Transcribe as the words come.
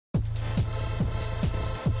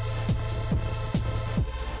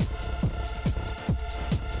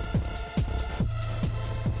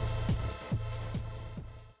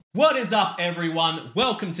What is up, everyone?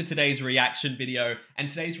 Welcome to today's reaction video, and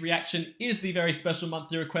today's reaction is the very special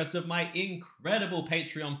monthly request of my incredible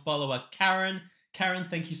Patreon follower, Karen. Karen,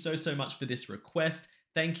 thank you so much for this request.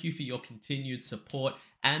 Thank you for your continued support,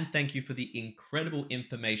 and thank you for the incredible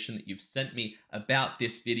information that you've sent me about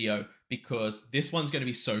this video, because this one's going to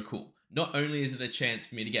be so cool. Not only is it a chance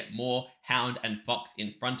for me to get more Hound and Fox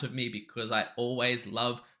in front of me, because I always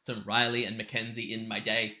love some Riley and Mackenzie in my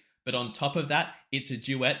day, but on top of that, it's a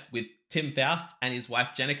duet with Tim Foust and his wife,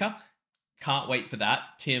 Jenika. Can't wait for that.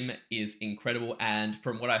 Tim is incredible. And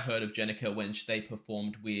from what I heard of Jenika when they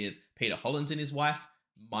performed with Peter Hollins and his wife,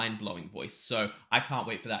 mind-blowing voice. So I can't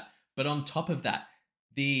wait for that. But on top of that,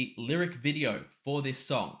 the lyric video for this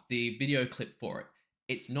song, the video clip for it,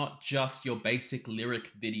 it's not just your basic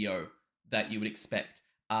lyric video that you would expect.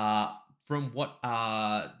 From what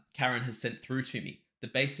Karen has sent through to me,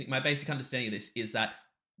 my basic understanding of this is that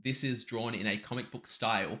this is drawn in a comic book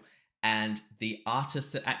style, and the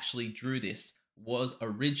artist that actually drew this was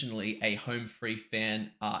originally a Home Free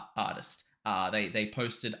fan art artist. They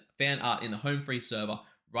posted fan art in the Home Free server.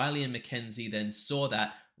 Riley and Mackenzie then saw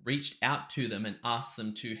that, reached out to them and asked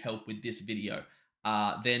them to help with this video.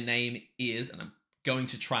 Their name is, and I'm going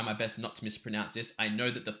to try my best not to mispronounce this, I know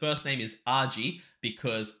that the first name is Aji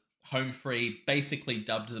because Home Free basically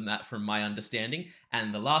dubbed them that from my understanding,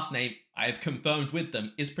 and the last name I've confirmed with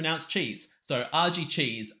them is pronounced Cheese. So Aji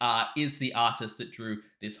Chees is the artist that drew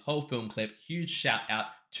this whole film clip. Huge shout out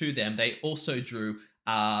to them. They also drew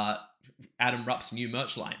Adam Rupp's new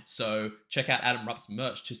merch line, so check out Adam Rupp's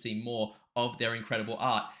merch to see more of their incredible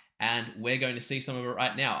art, and we're going to see some of it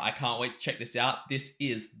right now. I can't wait to check this out. This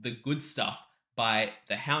is The Good Stuff by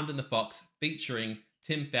The Hound and the Fox featuring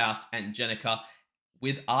Tim Foust and Jenika,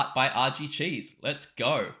 with art by Aji Chees. Let's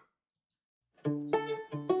go.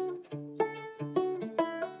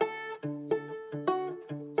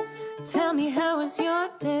 Tell me, how was your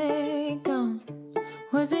day gone?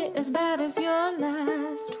 Was it as bad as your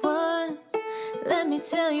last one? Let me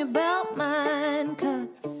tell you about mine,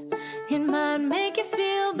 'cause it might make you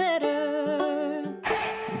feel better.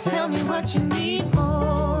 Tell me what you need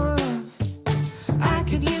more of. I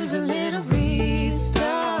could use a little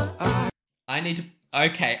restart. I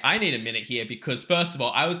need a minute here, because first of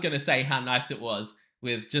all, I was going to say how nice it was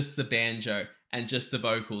with just the banjo and just the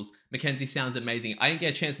vocals. Mackenzie sounds amazing. I didn't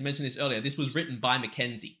get a chance to mention this earlier. This was written by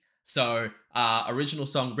Mackenzie. So, original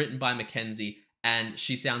song written by Mackenzie, and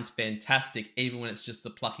she sounds fantastic even when it's just the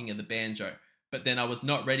plucking of the banjo. But then I was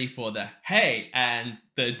not ready for the hey and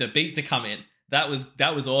the beat to come in. That was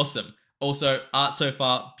awesome. Also, art so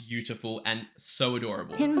far, beautiful and so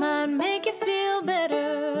adorable. It might make you feel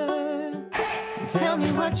better. Tell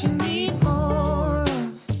me what you need more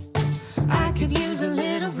of. I could use a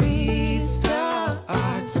little restart.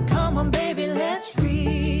 So come on, baby, let's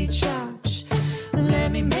recharge.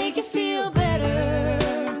 Let me make you feel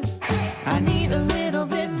better. I need a little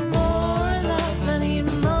bit more love. I need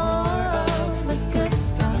more of the good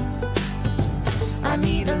stuff. I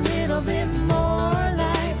need a little bit more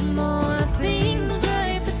light, more things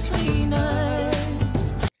right between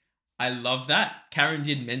us. I love that. Karen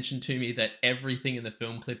did mention to me that everything in the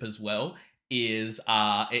film clip as well is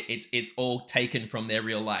it's all taken from their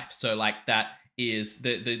real life. So like that is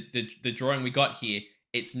the drawing we got here.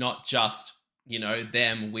 It's not just, you know,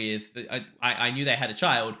 them with I knew they had a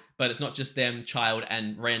child, but it's not just them, child,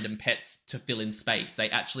 and random pets to fill in space. They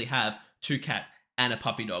actually have 2 cats and a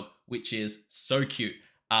puppy dog, which is so cute.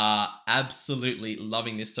 Absolutely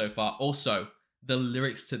loving this so far. Also, the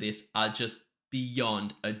lyrics to this are just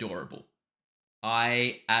beyond adorable.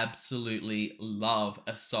 I absolutely love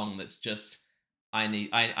a song that's just, I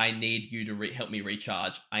need you to help me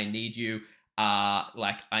recharge. I need you,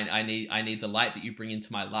 I need the light that you bring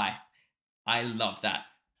into my life. I love that.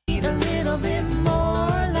 Need a little bit more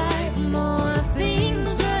light, more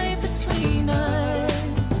things right between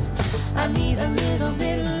us. I need a little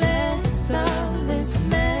bit less of this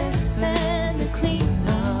mess and the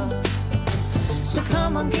cleanup. So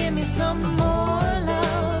come on, give me some more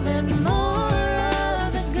love and more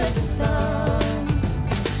of the good stuff.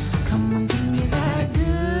 Come on, give me that good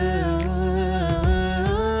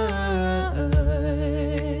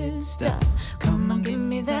stuff. Come on, give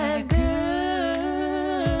me that good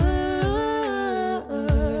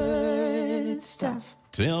stuff.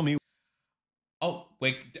 Tell me. Oh,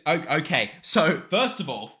 okay. So first of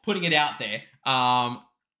all, putting it out there,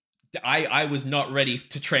 I was not ready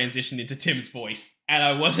to transition into Tim's voice, and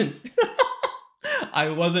I wasn't. I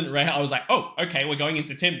wasn't ready. I was like, oh, okay, we're going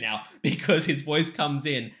into Tim now, because his voice comes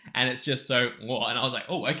in and it's just so, whoa. And I was like,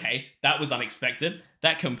 oh, okay, that was unexpected.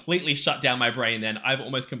 That completely shut down my brain then. I've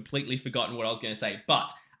almost completely forgotten what I was going to say.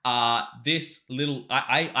 But This little,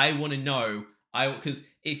 I want to know, because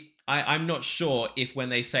if I'm not sure if when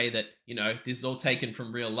they say that, you know, this is all taken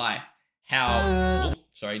from real life, how, oh,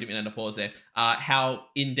 sorry, didn't mean to pause there, how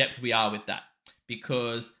in depth we are with that,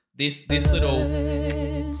 because this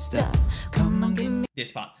little stuff. Come on, give me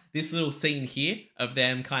this little scene here of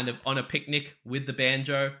them kind of on a picnic with the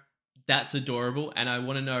banjo, that's adorable. And I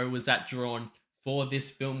want to know, was that drawn for this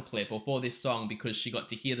film clip or for this song because she got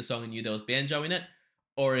to hear the song and knew there was banjo in it,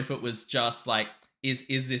 or if it was just like, is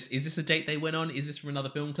this a date they went on? Is this from another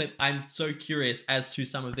film clip? I'm so curious as to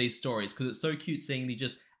some of these stories, because it's so cute seeing the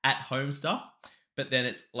just at home stuff, but then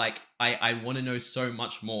it's like I want to know so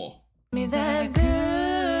much more. me that good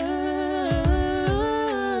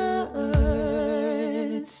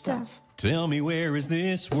stuff. Tell me, where is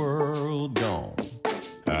this world gone?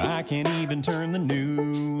 I can't even turn the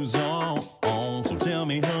news on. So tell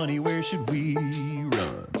me, honey, where should we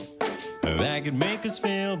run? That could make us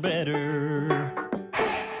feel better.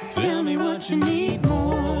 Tell me what you need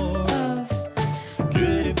more of.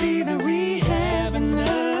 Could it be that we have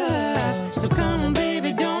enough? So come on,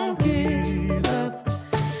 baby, don't give up.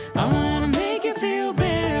 I wanna make you feel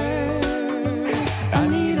better. I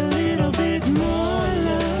need a little bit more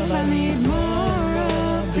love. I need more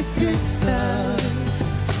of the good stuff.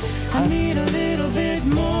 I need a little bit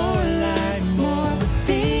more light, more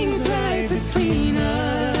things right between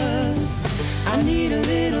us. I need a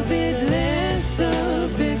little bit less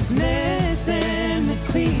of this mess and the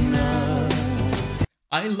cleanup.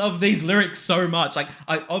 I love these lyrics so much. Like,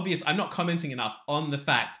 I'm not commenting enough on the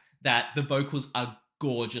fact that the vocals are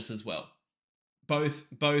gorgeous as well. Both,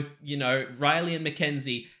 you know, Riley and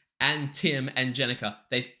Mackenzie and Tim and Jenika,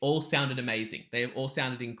 they've all sounded amazing. They have all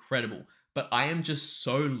sounded incredible. But I am just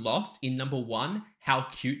so lost in, number one, how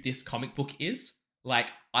cute this comic book is. Like,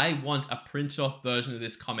 I want a printed off version of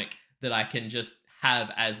this comic that I can just have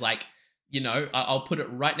as, like, you know, I'll put it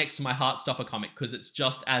right next to my Heartstopper comic because it's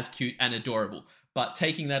just as cute and adorable. But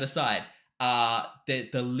taking that aside, the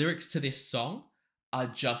lyrics to this song are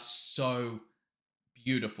just so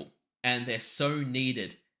beautiful and they're so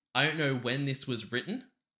needed. I don't know when this was written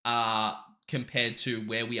compared to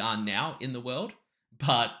where we are now in the world,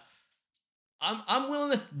 but I'm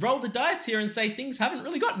willing to roll the dice here and say things haven't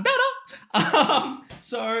really gotten better.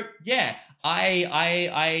 So yeah,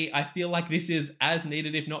 I feel like this is as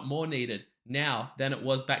needed, if not more needed now than it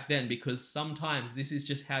was back then, because sometimes this is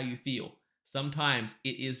just how you feel. Sometimes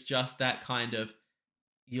it is just that kind of,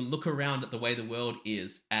 you look around at the way the world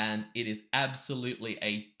is and it is absolutely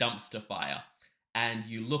a dumpster fire. And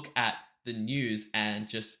you look at the news and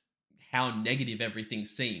just how negative everything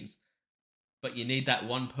seems. But you need that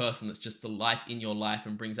one person that's just the light in your life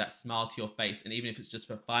and brings that smile to your face. And even if it's just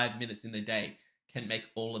for 5 minutes in the day, can make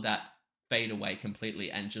all of that fade away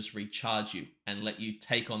completely and just recharge you and let you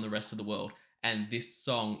take on the rest of the world. And this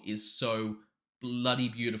song is so bloody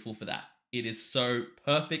beautiful for that. It is so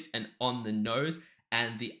perfect and on the nose,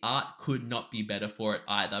 and the art could not be better for it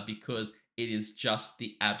either, because it is just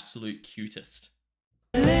the absolute cutest.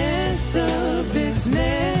 Less of this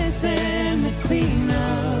mess and the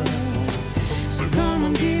cleanup. So come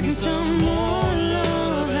and give me some more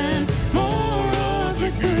love and more of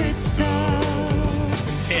the good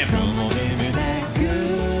stuff. Tim. Come on, give me that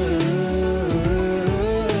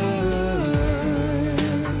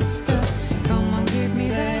good stuff. Come on, give me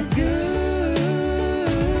that good.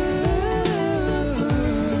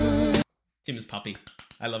 Tim's puppy.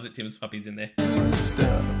 I love that Tim's puppy's in there.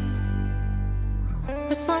 Stuff.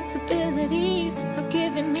 Responsibilities are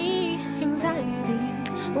giving me anxiety.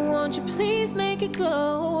 Won't you please make it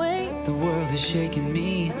go away? The world is shaking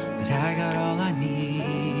me, but I got all I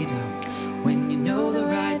need. When you know the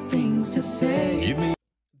right things to say.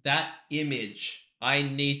 That image, I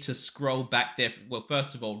need to scroll back there. Well,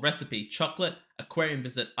 first of all, recipe: chocolate, aquarium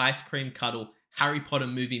visit, ice cream cuddle, Harry Potter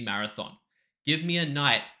movie marathon. Give me a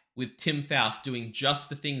night with Tim Foust doing just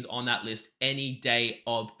the things on that list any day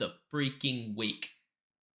of the freaking week.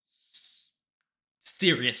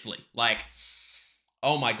 Seriously, like,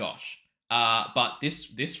 oh my gosh. But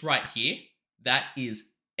this right here, that is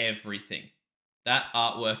everything. That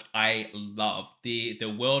artwork I love.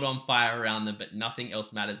 The world on fire around them, but nothing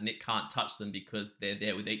else matters, and it can't touch them because they're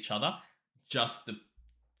there with each other. Just the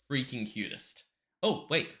freaking cutest. Oh,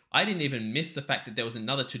 wait, I didn't even miss the fact that there was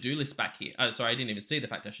another to-do list back here. Oh, sorry, I didn't even see the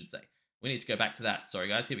fact, I should say. We need to go back to that. Sorry,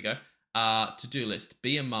 guys, here we go. To-do list: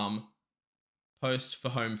 be a mum, post for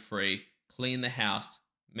home free, clean the house,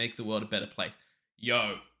 make the world a better place.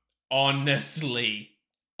 Yo, honestly,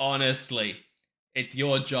 it's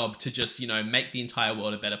your job to just, you know, make the entire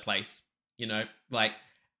world a better place. You know, like,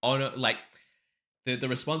 the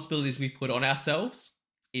responsibilities we put on ourselves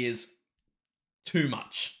is too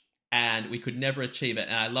much and we could never achieve it.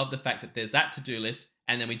 And I love the fact that there's that to-do list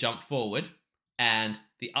and then we jump forward and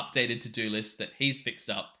the updated to-do list that he's fixed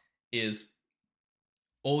up is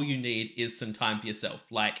all you need is some time for yourself.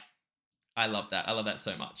 Like, I love that. I love that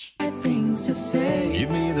so much. Things to say. Give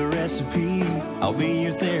me the recipe, I'll be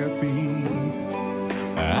your therapy.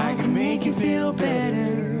 I can make you feel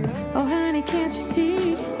better. Oh, honey, can't you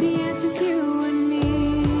see the answer's you and me?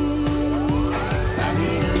 I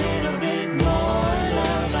need a little bit more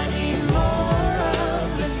love. I need more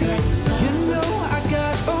of the good stuff. You know I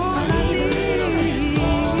got all I need.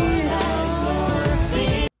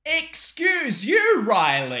 Excuse you,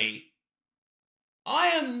 Riley. I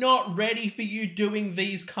am not ready for you doing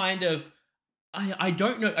these kind of... I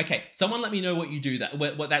don't know. Okay, someone let me know what you do that,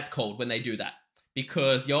 what that's called when they do that.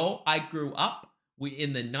 Because, yo, I grew up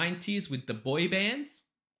in the 90s with the boy bands.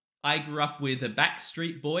 I grew up with the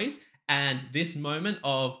Backstreet Boys. And this moment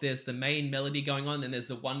of there's the main melody going on, and there's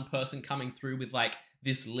the one person coming through with like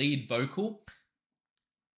this lead vocal.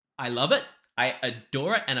 I love it. I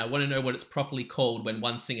adore it. And I want to know what it's properly called when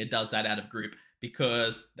one singer does that out of group.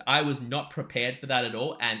 Because I was not prepared for that at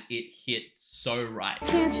all. And it hit so right.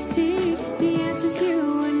 Can't you see the answer's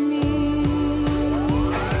you and me?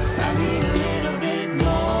 I need a little bit more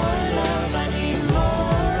love. I need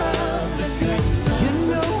more of the good stuff. You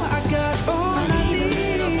know I got all I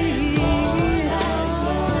need.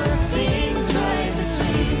 More things right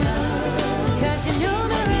between us. 'Cause you know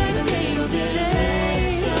the right things to say.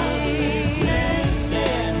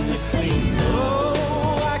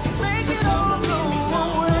 Oh, I can make it all go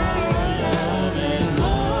away.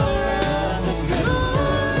 More of the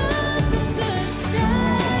good stuff.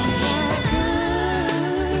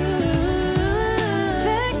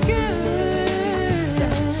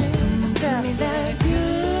 Stuff that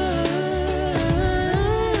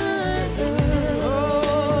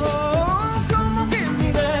Oh, come on, give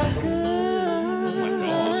me that.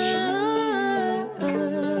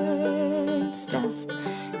 good stuff.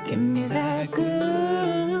 Give me that good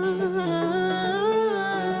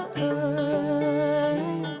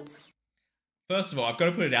stuff. First of all, I've got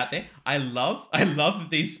to put it out there. I love that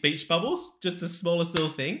these speech bubbles, just the smallest little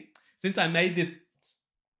thing. Since I made this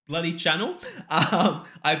bloody channel,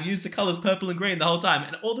 I've used the colors purple and green the whole time,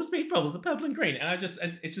 and all the speech bubbles are purple and green, and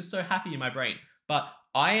it's just so happy in my brain. But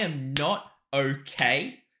I am not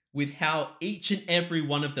okay with how each and every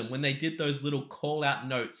one of them, when they did those little call out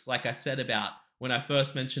notes, like I said about when I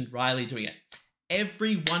first mentioned Riley doing it,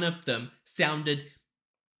 every one of them sounded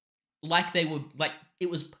like they were, like it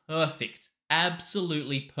was perfect.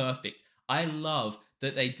 Absolutely perfect. I love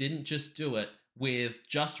that they didn't just do it with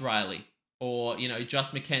just Riley or, you know,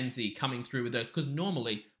 just Mackenzie coming through with it. Because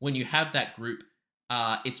normally when you have that group,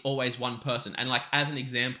 it's always one person. And like, as an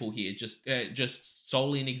example here, just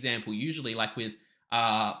solely an example, usually like with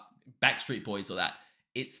Backstreet Boys or that,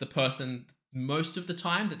 it's the person most of the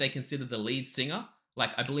time that they consider the lead singer.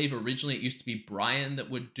 Like, I believe originally it used to be Brian that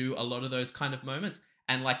would do a lot of those kind of moments.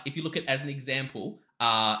 And like, if you look at as an example,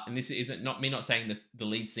 and this isn't not me not saying the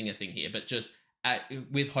lead singer thing here, but just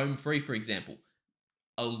with Home Free, for example,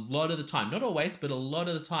 a lot of the time, not always, but a lot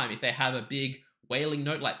of the time, if they have a big wailing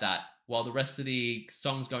note like that while the rest of the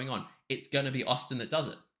song's going on, it's going to be Austin that does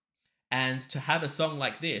it. And to have a song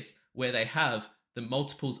like this, where they have the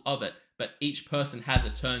multiples of it, but each person has a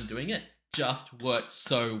turn doing it, just worked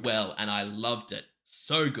so well, and I loved it.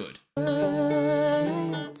 So good.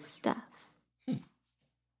 Good stuff.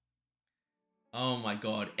 Oh my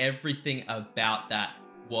god, everything about that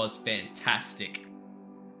was fantastic.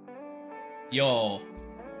 Yo.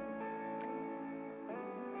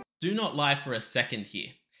 Do not lie for a second here.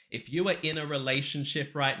 If you are in a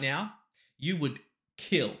relationship right now, you would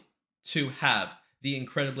kill to have the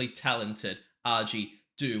incredibly talented Aji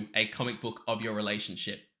do a comic book of your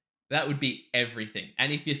relationship. That would be everything.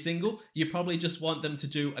 And if you're single, you probably just want them to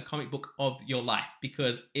do a comic book of your life,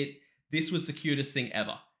 because this was the cutest thing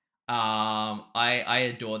ever.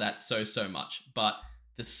 I adore that so much. But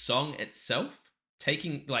the song itself,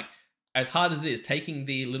 taking, like, as hard as it is, taking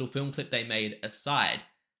the little film clip they made aside,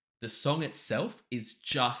 the song itself is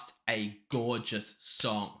just a gorgeous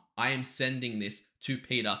song. I am sending this to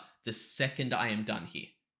Peter the second I am done here.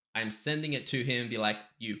 I am sending it to him and be like,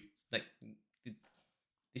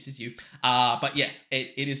 this is you. But yes,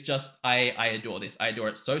 it is just, I adore this. I adore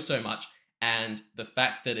it so much. And the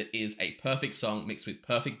fact that it is a perfect song mixed with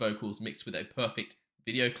perfect vocals, mixed with a perfect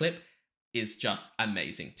video clip, is just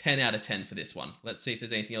amazing. 10 out of 10 for this one. Let's see if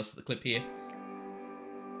there's anything else to the clip here.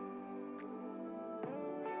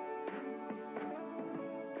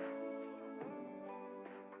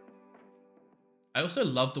 I also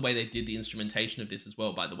love the way they did the instrumentation of this as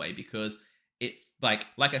well, by the way, because it, like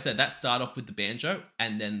I said, that start off with the banjo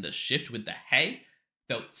and then the shift with the hey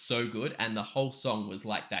felt so good. And the whole song was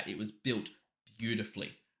like that. It was built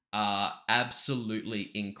beautifully.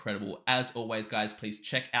 Absolutely incredible. As always, guys, please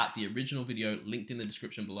check out the original video linked in the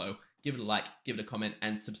description below. Give it a like, give it a comment,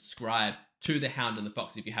 and subscribe to the Hound and the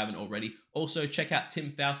Fox if you haven't already. Also, check out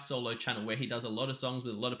Tim Foust's solo channel where he does a lot of songs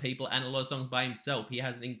with a lot of people and a lot of songs by himself. He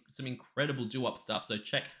has some incredible doo-wop stuff, so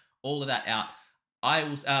check all of that out. I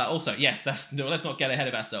will also, yes, let's not get ahead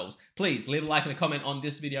of ourselves. Please leave a like and a comment on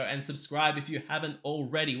this video and subscribe if you haven't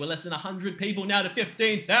already. We're less than 100 people now to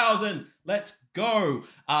 15,000. Let's go.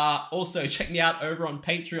 Also, check me out over on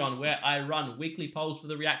Patreon where I run weekly polls for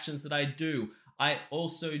the reactions that I do. I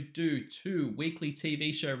also do 2 weekly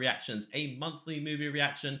TV show reactions, a monthly movie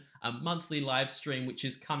reaction, a monthly live stream, which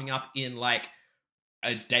is coming up in like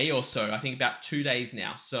a day or so. I think about 2 days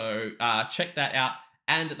now. So check that out.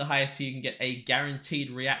 And at the highest tier, you can get a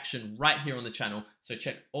guaranteed reaction right here on the channel. So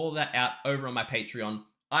check all that out over on my Patreon.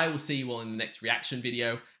 I will see you all in the next reaction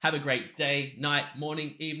video. Have a great day, night,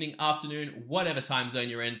 morning, evening, afternoon, whatever time zone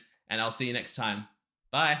you're in. And I'll see you next time.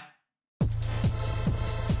 Bye.